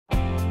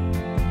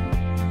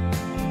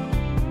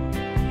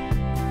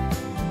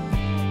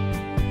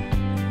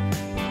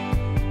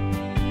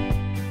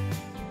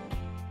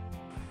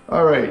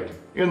Alright,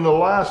 in the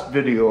last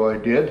video I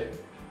did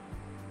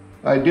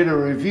a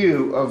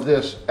review of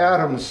this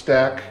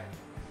Atomstack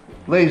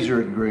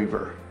laser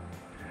engraver.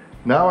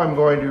 Now I'm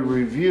going to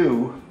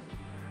review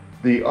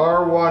the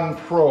R1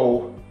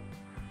 Pro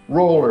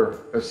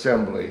roller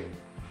assembly.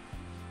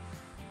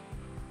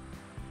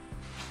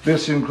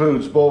 This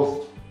includes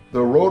both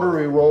the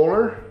Rotary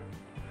Roller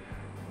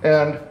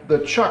and the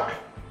Chuck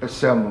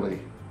Assembly.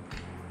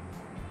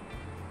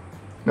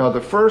 Now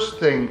the first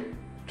thing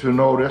to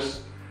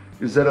notice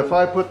is that if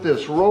I put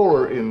this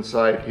roller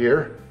inside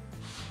here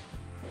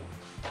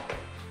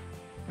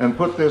and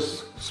put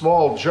this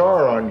small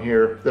jar on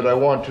here that I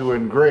want to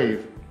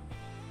engrave,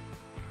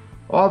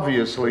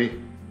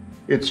 obviously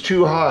it's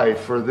too high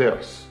for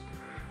this.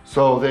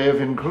 So they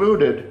have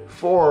included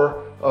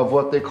 4 of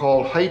what they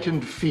call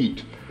heightened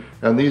feet,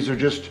 and these are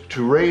just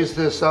to raise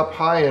this up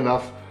high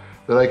enough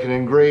that I can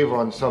engrave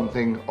on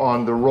something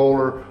on the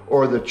roller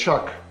or the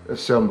chuck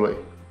assembly.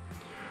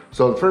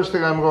 So the first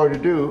thing I'm going to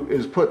do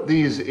is put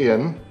these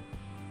in.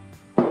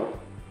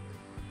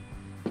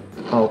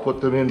 I'll put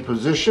them in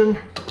position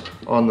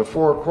on the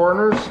 4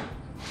 corners,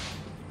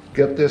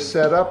 get this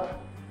set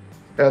up,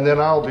 and then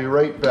I'll be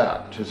right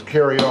back to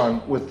carry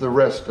on with the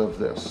rest of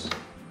this.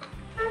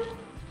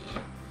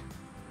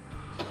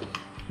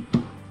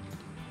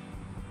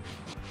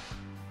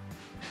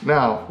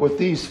 Now, with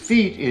these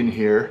feet in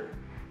here,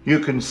 you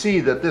can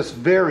see that this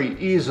very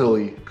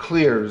easily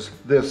clears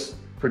this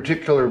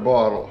particular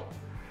bottle.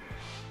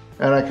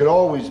 And I could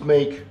always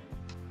make,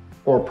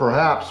 or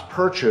perhaps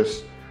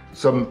purchase,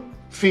 some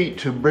feet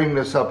to bring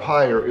this up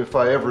higher if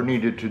I ever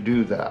needed to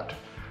do that.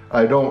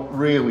 I don't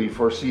really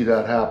foresee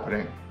that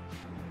happening.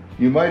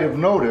 You might have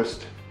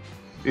noticed,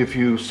 if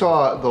you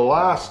saw the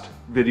last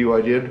video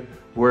I did,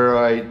 where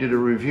I did a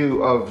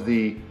review of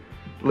the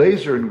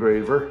laser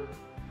engraver,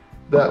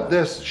 that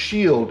this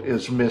shield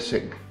is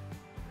missing.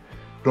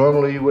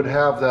 Normally you would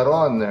have that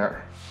on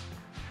there.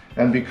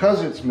 And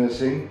because it's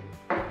missing,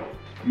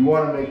 you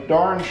want to make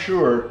darn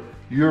sure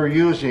you're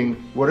using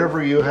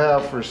whatever you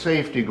have for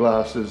safety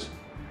glasses.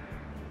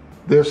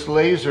 This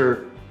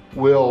laser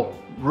will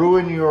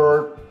ruin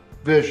your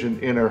vision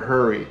in a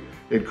hurry.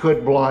 It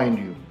could blind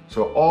you.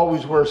 So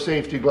always wear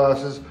safety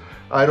glasses.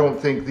 I don't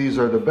think these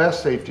are the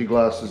best safety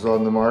glasses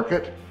on the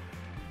market.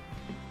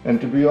 And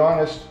to be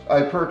honest,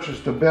 I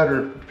purchased a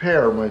better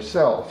pair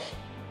myself.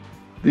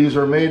 These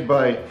are made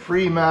by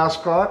Free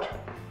Mascot,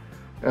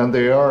 and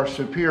they are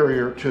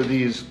superior to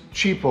these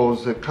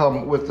cheapos that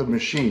come with the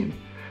machine.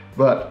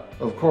 But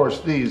of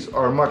course these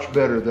are much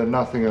better than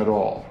nothing at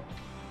all.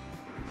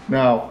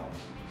 Now,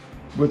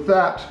 with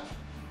that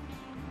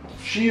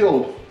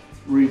shield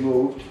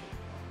removed,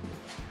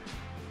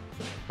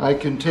 I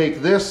can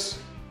take this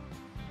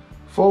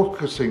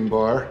focusing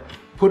bar,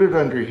 put it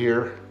under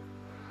here,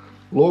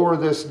 lower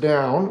this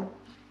down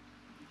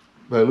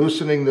by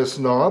loosening this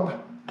knob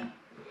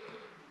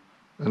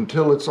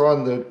until it's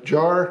on the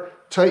jar,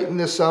 tighten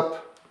this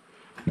up,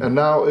 and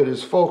now it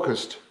is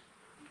focused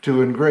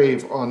to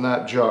engrave on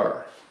that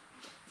jar.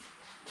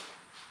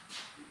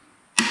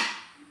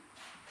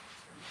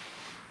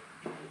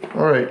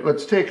 All right,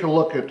 let's take a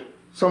look at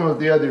some of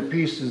the other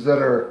pieces that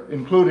are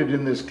included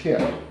in this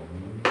kit.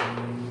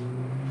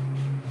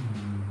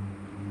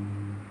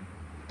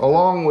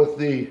 Along with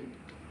the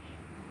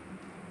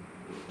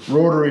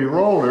Rotary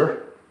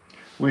Roller,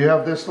 we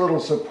have this little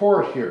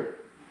support here.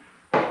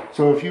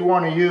 So if you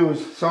want to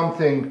use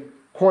something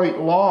quite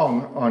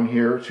long on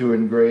here to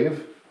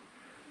engrave,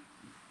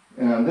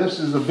 and this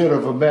is a bit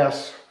of a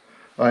mess.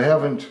 I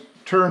haven't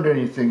turned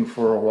anything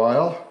for a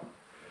while,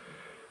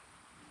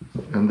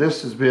 and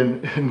this has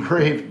been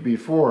engraved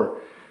before,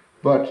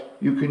 but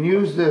you can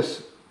use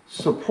this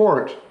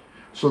support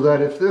so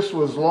that if this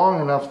was long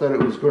enough that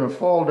it was going to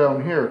fall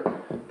down here,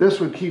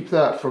 this would keep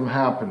that from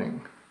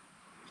happening.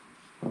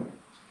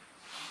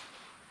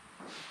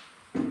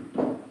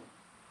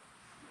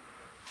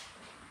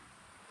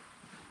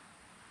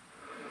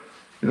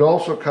 It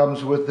also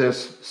comes with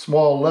this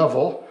small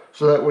level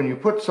so that when you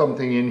put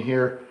something in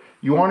here,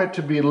 you want it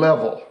to be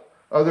level.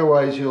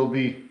 Otherwise you'll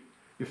be,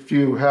 if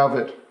you have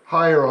it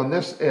higher on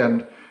this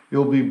end,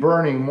 you'll be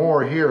burning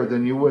more here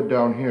than you would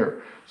down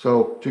here.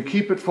 So to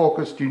keep it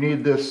focused, you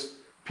need this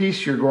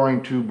piece you're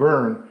going to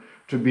burn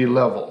to be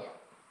level.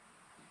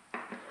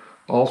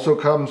 Also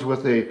comes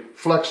with a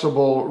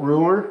flexible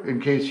ruler in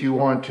case you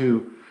want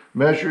to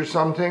measure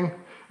something.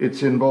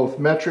 It's in both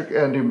metric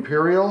and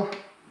imperial.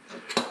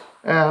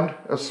 And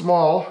a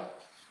small,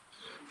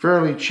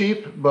 fairly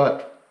cheap,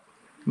 but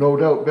no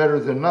doubt better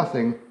than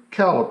nothing,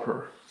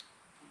 caliper.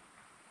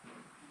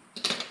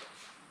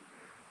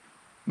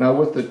 Now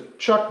with the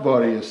chuck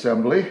body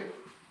assembly,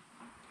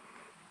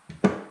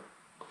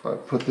 if I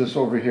put this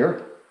over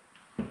here,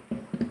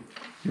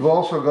 you've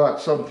also got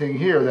something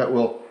here that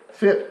will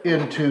fit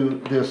into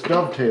this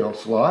dovetail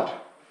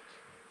slot.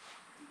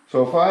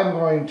 So if I'm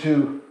going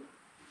to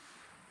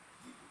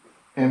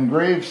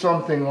engrave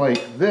something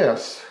like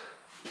this,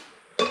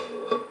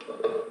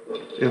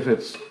 if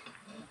it's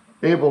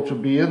able to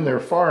be in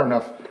there far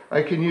enough,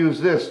 I can use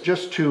this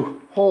just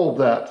to hold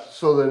that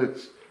so that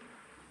it's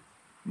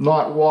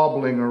not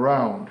wobbling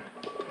around.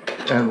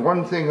 And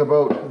one thing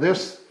about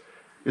this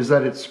is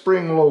that it's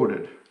spring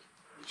loaded.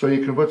 So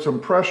you can put some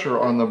pressure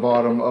on the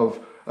bottom of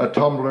a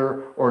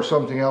tumbler or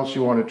something else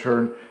you want to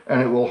turn,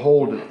 and it will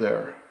hold it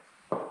there.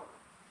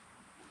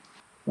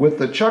 With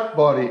the chuck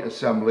body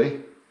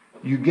assembly,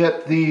 you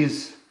get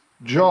these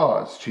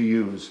jaws to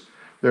use.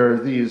 There are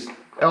these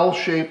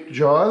L-shaped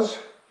jaws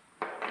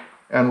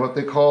and what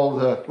they call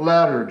the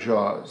ladder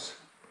jaws.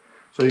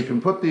 So you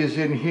can put these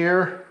in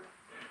here,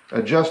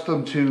 adjust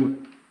them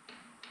to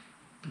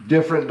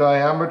different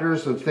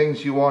diameters of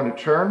things you want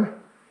to turn.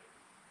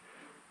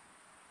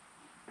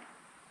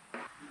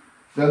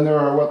 Then there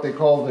are what they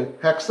call the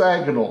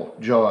hexagonal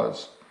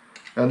jaws,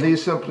 and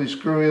these simply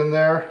screw in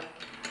there.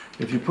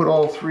 If you put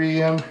all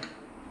three in,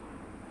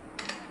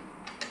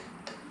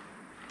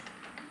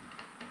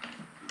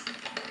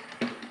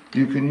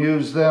 you can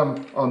use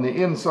them on the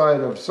inside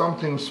of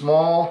something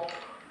small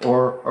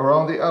or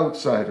around the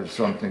outside of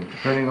something,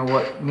 depending on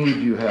what need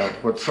you have,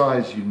 what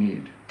size you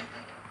need.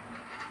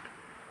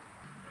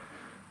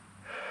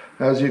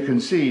 As you can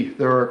see,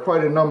 there are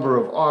quite a number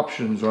of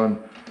options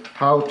on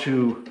how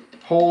to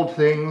hold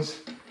things,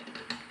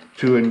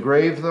 to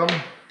engrave them,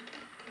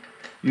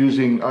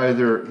 using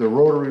either the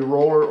Rotary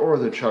Roller or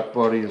the chuck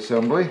body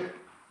assembly.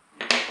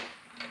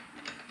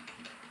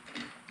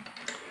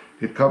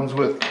 It comes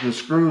with the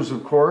screws,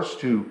 of course,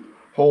 to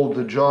hold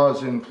the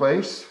jaws in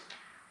place.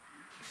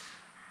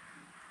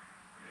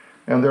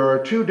 And there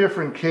are two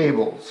different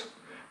cables.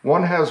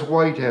 One has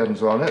white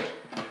ends on it,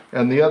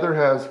 and the other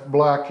has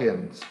black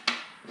ends.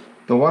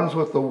 The ones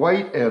with the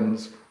white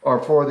ends are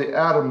for the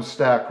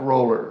Atomstack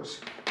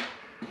rollers.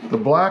 The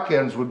black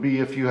ends would be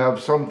if you have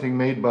something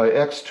made by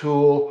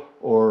X-Tool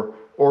or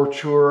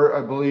Orture,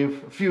 I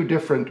believe, a few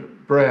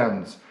different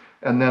brands,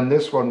 and then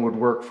this one would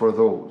work for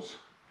those.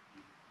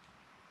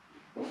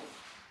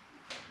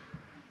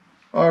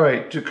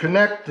 Alright, to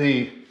connect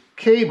the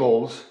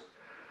cables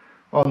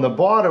on the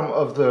bottom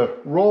of the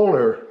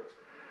roller,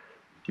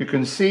 you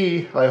can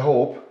see, I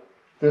hope,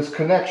 this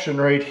connection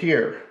right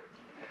here.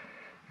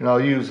 And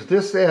I'll use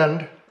this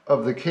end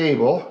of the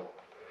cable,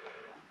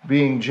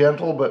 being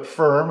gentle but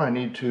firm. I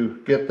need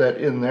to get that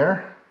in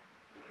there.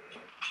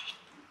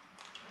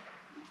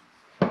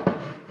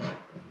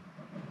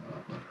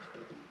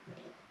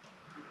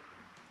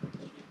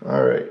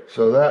 Alright,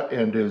 so that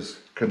end is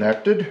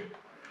connected.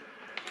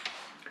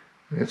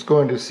 It's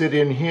going to sit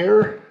in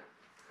here.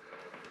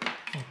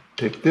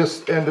 Take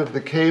this end of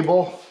the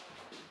cable.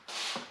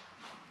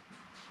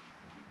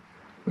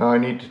 Now I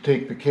need to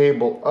take the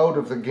cable out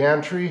of the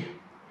gantry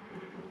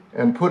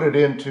and put it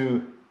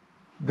into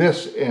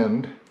this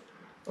end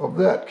of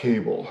that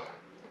cable.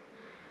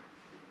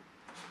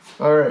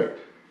 All right.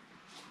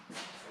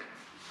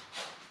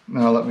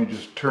 Now let me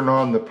just turn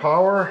on the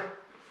power.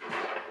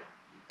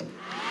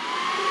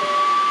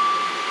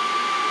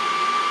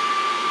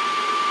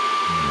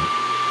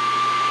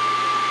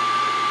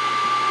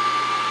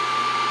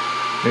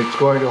 It's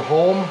going to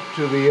home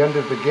to the end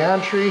of the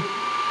gantry,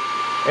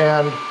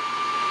 and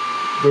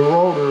the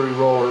rotary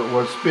roller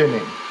was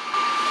spinning.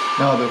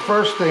 Now the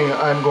first thing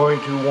I'm going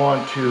to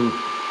want to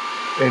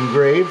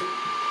engrave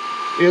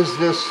is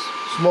this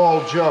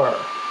small jar.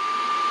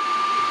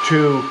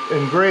 To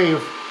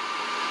engrave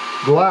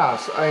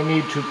glass, I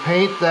need to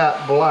paint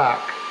that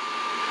black.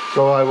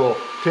 So I will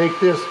take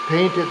this,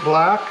 paint it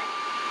black,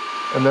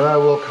 and then I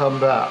will come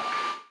back.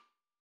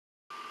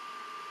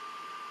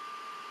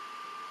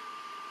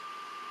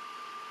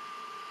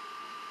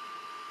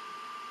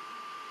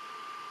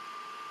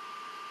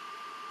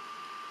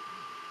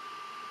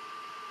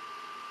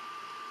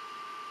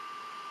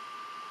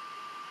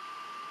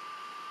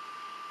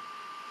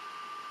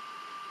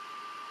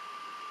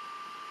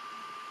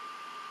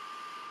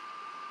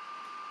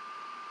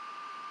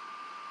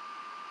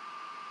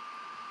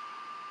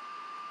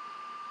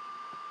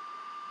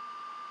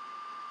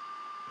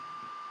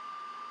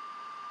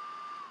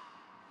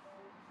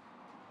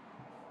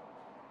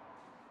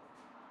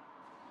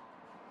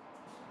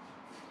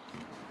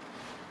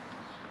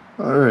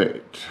 All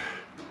right,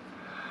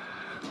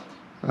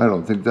 I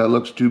don't think that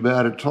looks too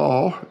bad at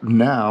all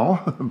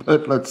now,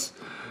 but let's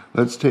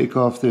take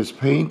off this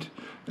paint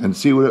and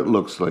see what it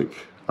looks like.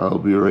 I'll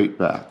be right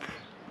back.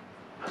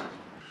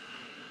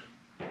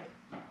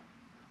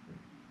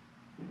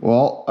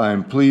 Well,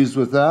 I'm pleased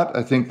with that.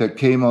 I think that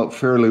came out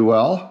fairly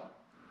well.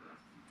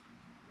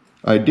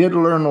 I did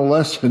learn a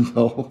lesson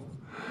though.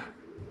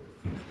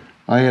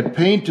 I had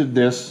painted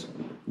this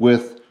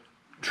with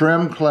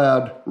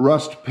trim-clad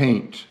rust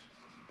paint.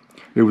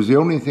 It was the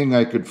only thing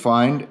I could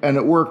find, and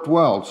it worked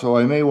well, so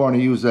I may want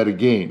to use that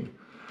again.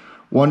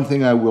 One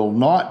thing I will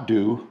not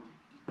do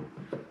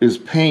is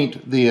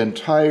paint the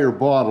entire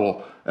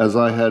bottle as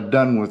I had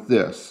done with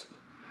this.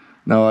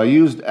 Now I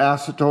used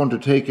acetone to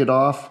take it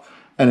off,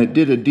 and it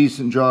did a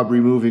decent job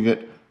removing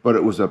it, but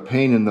it was a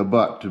pain in the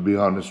butt, to be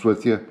honest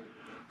with you.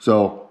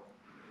 So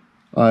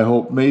I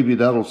hope maybe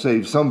that'll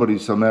save somebody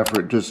some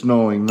effort just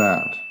knowing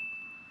that.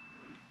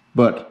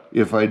 But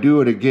if I do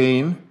it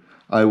again,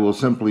 I will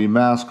simply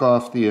mask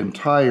off the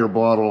entire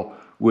bottle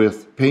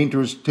with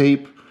painter's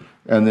tape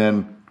and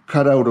then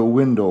cut out a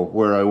window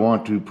where I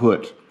want to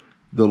put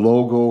the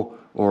logo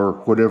or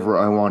whatever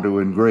I want to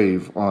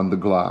engrave on the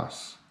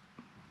glass.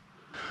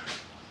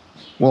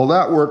 Well,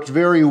 that worked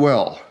very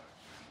well.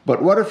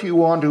 But what if you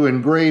want to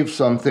engrave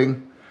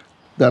something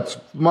that's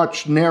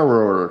much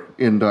narrower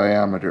in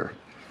diameter?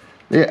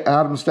 The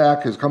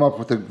Atomstack has come up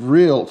with a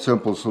real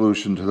simple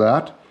solution to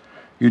that.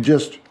 You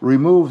just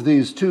remove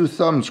these two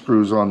thumb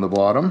screws on the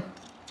bottom,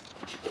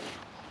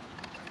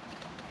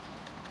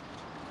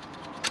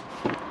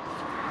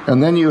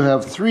 and then you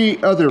have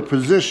three other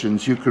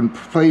positions you can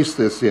place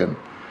this in.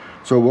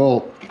 So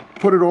we'll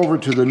put it over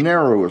to the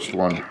narrowest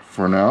one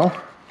for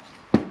now.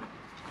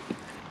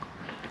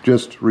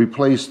 Just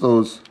replace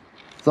those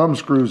thumb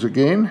screws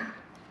again.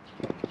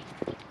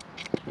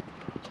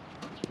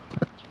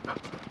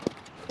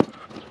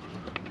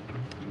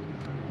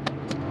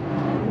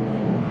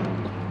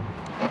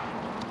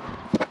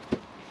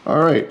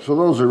 Alright, so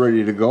those are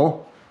ready to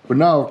go. But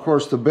now, of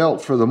course, the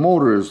belt for the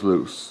motor is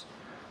loose.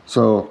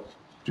 So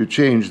to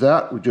change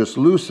that, we just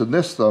loosen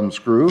this thumb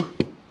screw,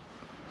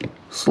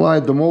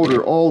 slide the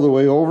motor all the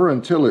way over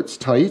until it's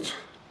tight,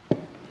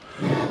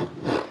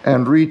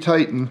 and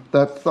retighten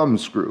that thumb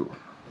screw.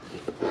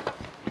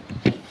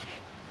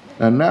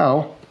 And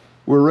now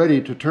we're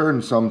ready to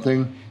turn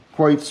something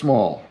quite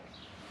small.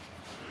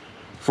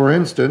 For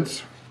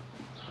instance,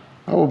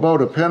 how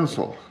about a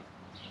pencil?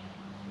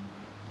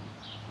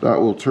 That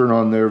will turn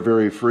on there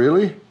very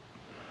freely.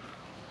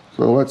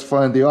 So let's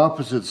find the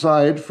opposite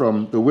side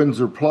from the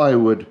Windsor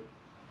plywood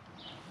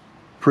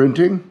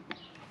printing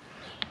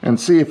and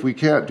see if we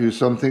can't do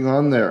something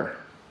on there.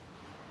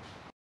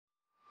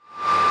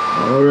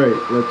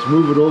 Alright, let's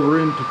move it over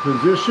into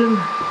position.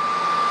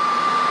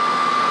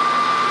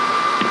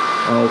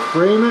 I'll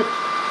frame it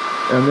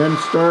and then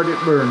start it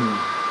burning.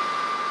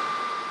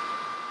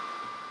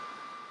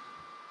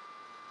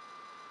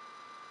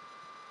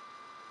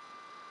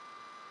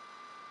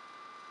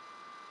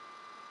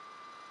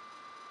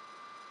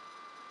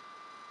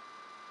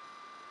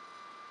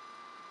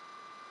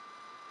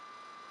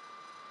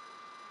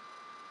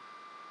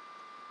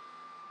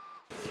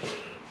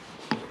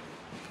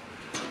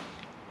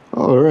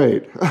 All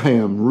right, I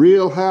am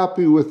real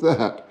happy with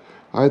that.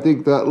 I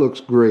think that looks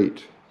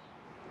great.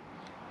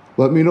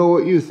 Let me know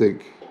what you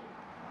think.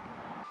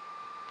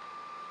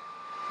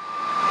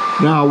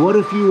 Now, what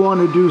if you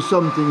want to do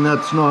something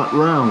that's not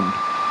round?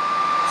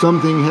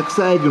 Something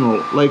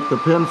hexagonal, like the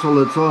pencil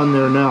that's on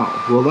there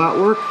now. Will that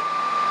work?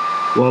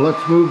 Well,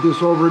 let's move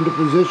this over into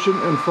position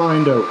and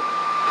find out.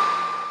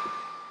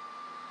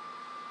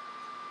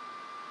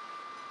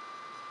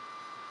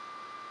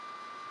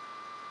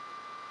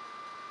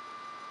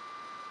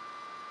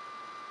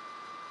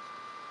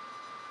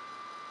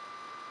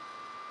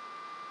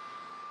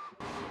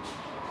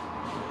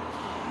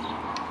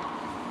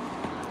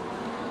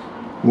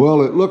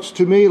 Well, it looks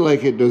to me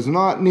like it does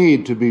not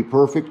need to be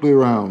perfectly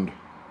round.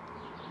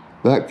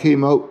 That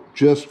came out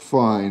just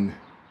fine.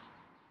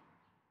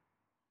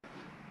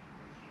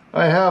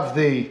 I have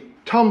the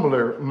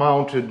tumbler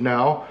mounted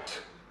now,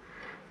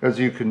 as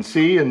you can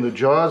see in the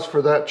jaws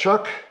for that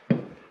chuck.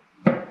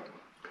 And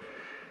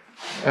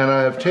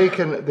I have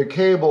taken the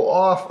cable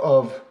off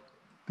of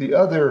the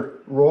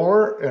other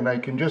roller and I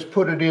can just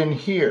put it in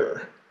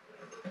here.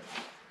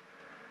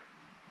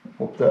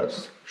 Hope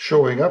that's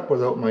showing up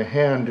without my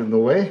hand in the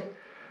way.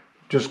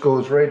 Just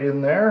goes right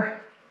in there.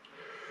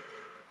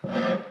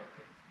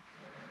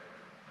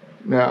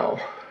 Now,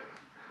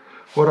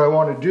 what I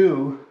want to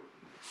do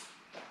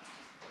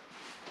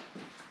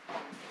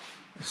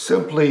is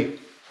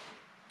simply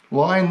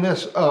line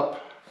this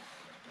up,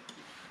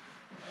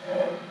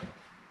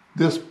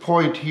 this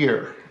point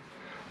here.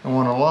 I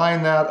want to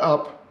line that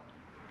up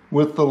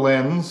with the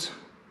lens,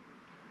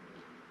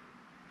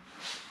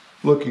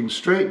 looking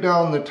straight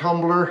down the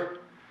tumbler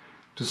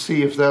to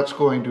see if that's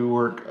going to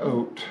work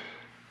out.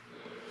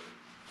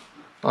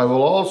 I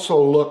will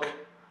also look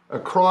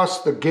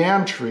across the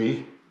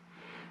gantry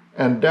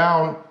and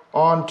down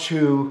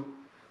onto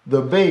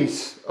the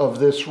base of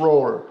this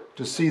roller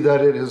to see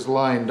that it is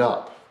lined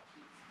up.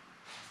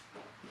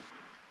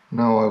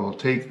 Now I will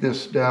take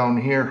this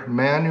down here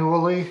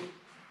manually.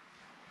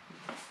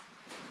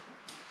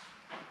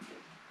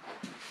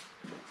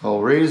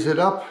 I'll raise it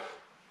up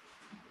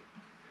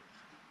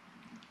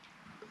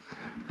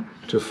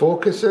to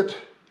focus it.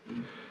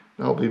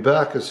 I'll be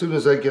back as soon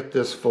as I get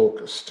this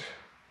focused.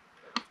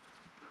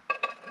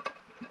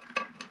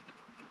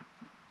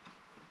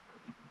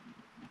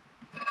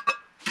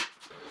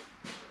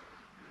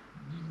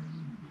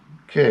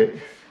 Okay,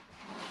 I'm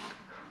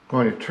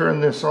going to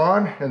turn this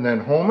on and then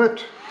home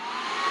it.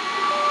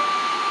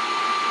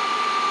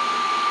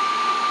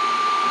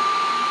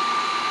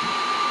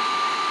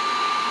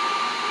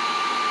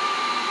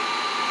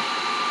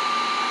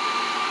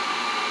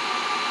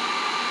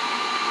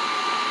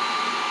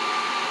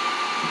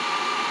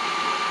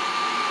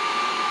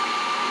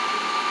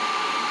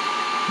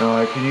 Now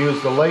I can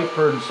use the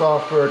Lightburn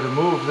software to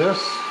move this.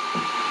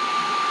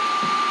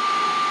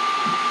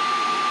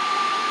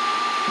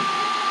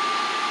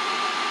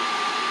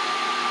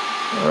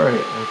 All right,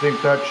 I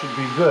think that should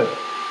be good.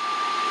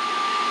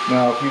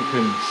 Now, if you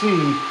can see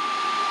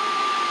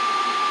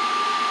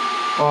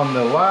on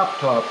the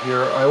laptop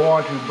here, I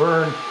want to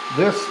burn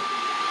this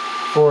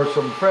for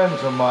some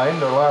friends of mine.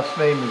 Their last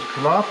name is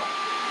Knopf.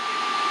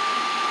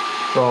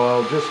 So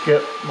I'll just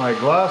get my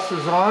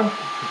glasses on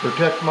to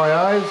protect my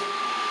eyes,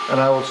 and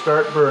I will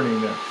start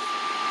burning this.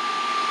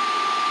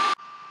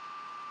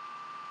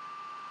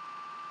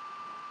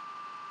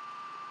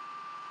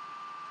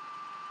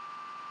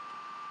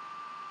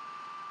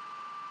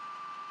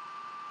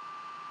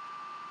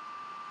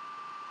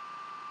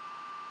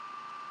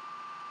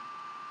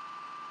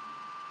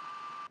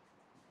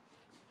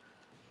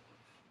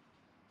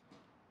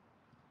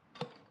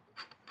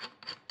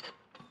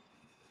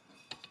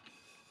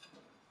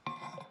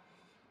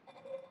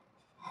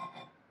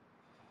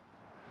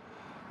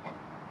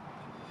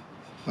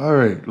 All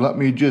right, let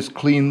me just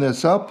clean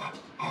this up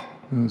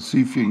and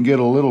see if you can get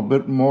a little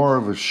bit more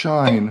of a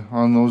shine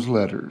on those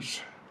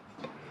letters.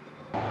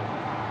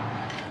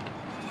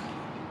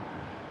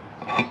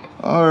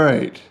 All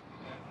right,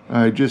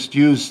 I just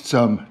used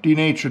some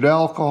denatured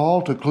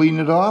alcohol to clean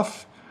it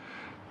off,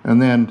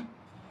 and then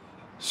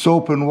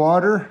soap and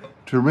water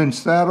to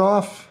rinse that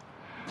off,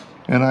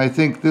 and I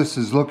think this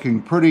is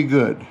looking pretty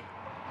good.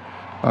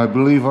 I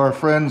believe our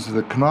friends,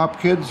 the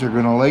Knopf kids, are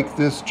going to like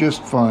this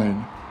just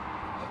fine.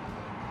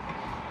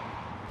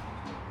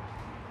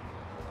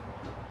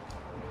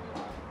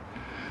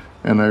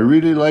 And I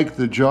really like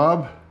the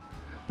job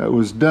that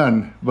was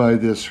done by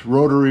this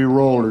Rotary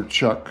Roller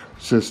Chuck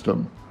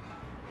system.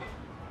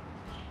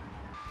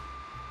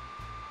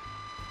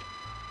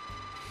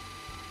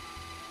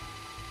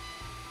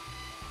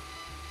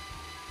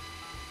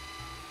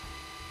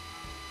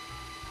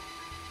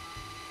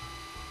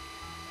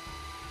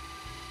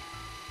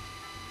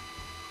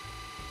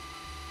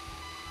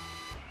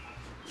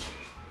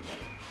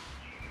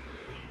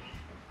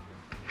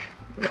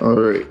 All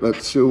right,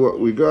 let's see what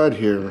we got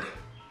here.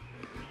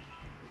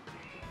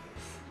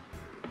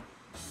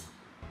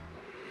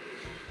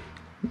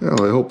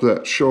 Well, I hope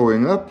that's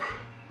showing up.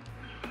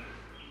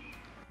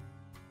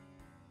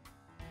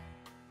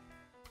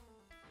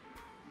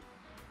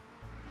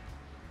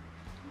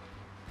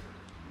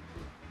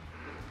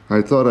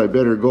 I thought I'd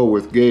better go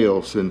with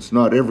Gail, since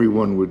not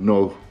everyone would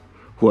know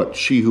what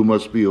 "she who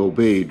must be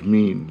obeyed"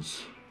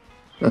 means.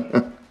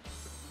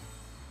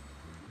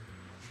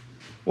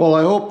 Well,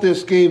 I hope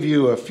this gave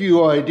you a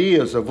few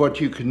ideas of what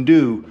you can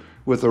do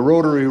with a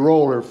rotary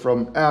roller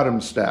from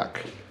Atomstack.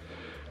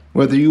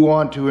 Whether you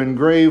want to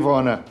engrave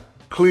on a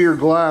clear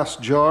glass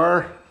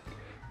jar,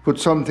 put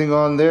something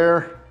on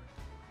there,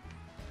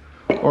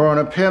 or on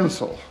a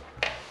pencil.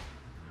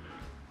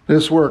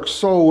 This works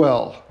so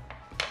well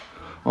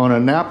on a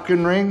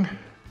napkin ring,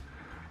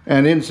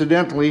 and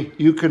incidentally,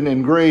 you can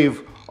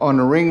engrave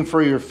on a ring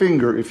for your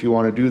finger if you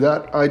want to do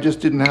that. I just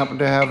didn't happen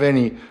to have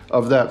any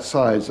of that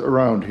size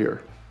around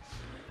here.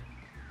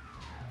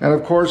 And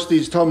of course,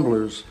 these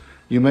tumblers.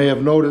 You may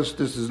have noticed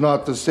this is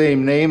not the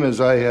same name as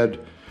I had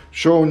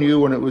shown you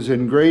when it was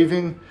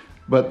engraving,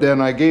 but then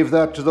I gave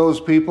that to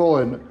those people,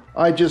 and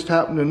I just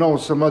happen to know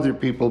some other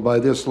people by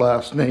this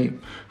last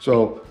name.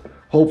 So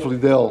hopefully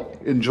they'll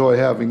enjoy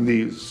having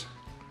these.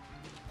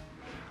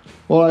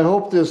 Well, I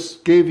hope this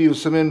gave you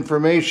some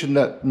information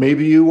that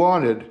maybe you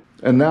wanted.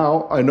 And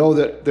now I know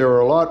that there are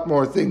a lot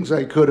more things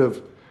I could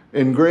have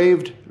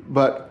engraved,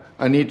 but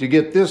I need to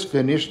get this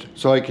finished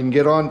so I can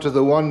get on to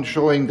the one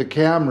showing the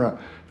camera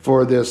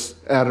for this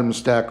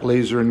Atomstack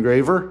laser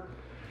engraver.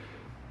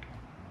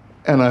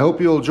 And I hope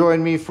you'll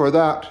join me for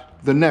that,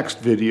 the next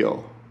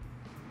video.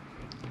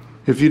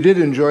 If you did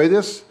enjoy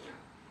this,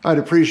 I'd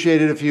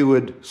appreciate it if you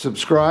would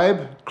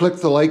subscribe, click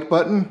the like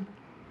button,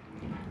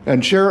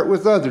 and share it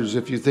with others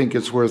if you think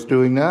it's worth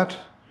doing that.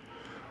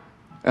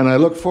 And I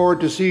look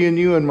forward to seeing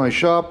you in my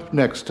shop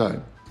next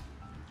time.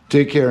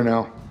 Take care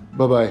now.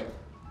 Bye-bye.